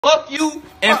Fuck you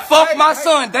and fuck my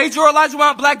son, Deidre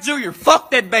Elijah Black Jr. Fuck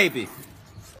that baby.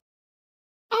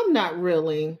 I'm not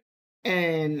really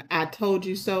an I told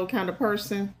you so kind of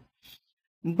person.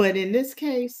 But in this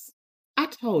case, I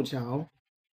told y'all.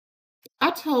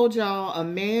 I told y'all a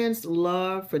man's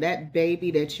love for that baby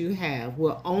that you have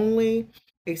will only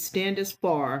extend as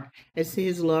far as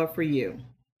his love for you.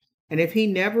 And if he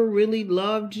never really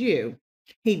loved you,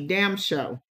 he damn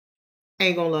sure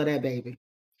ain't gonna love that baby.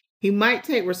 He might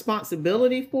take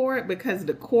responsibility for it because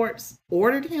the courts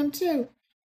ordered him to.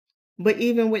 But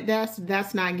even with that,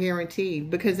 that's not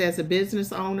guaranteed because as a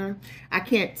business owner, I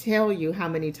can't tell you how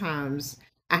many times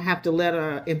I have to let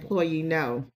an employee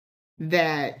know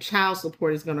that child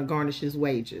support is going to garnish his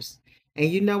wages. And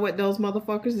you know what those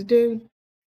motherfuckers do?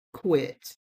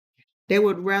 Quit. They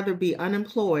would rather be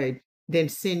unemployed than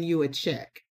send you a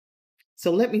check.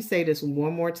 So let me say this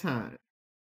one more time.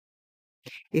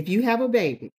 If you have a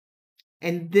baby,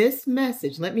 and this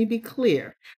message, let me be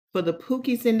clear, for the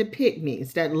pookies and the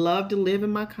pygmies that love to live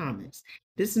in my comments,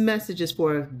 this message is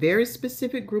for a very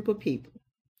specific group of people.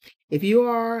 If you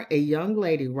are a young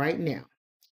lady right now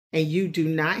and you do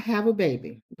not have a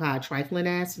baby by a trifling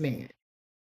ass man,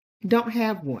 don't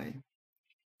have one.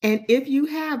 And if you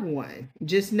have one,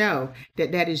 just know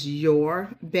that that is your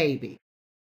baby.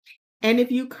 And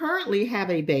if you currently have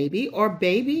a baby or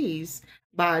babies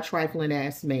by a trifling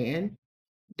ass man,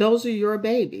 those are your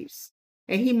babies.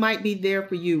 And he might be there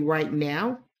for you right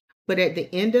now. But at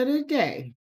the end of the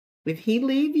day, if he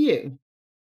leave you,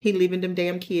 he leaving them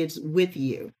damn kids with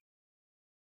you.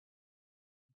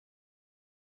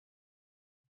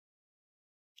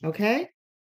 Okay?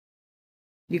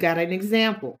 You got an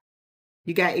example.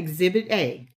 You got exhibit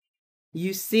A.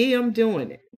 You see him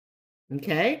doing it.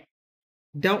 Okay?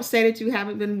 Don't say that you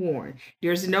haven't been warned.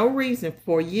 There's no reason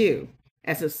for you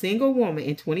as a single woman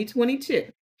in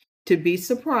 2022 to be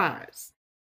surprised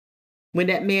when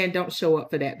that man don't show up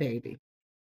for that baby,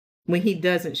 when he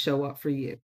doesn't show up for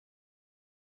you.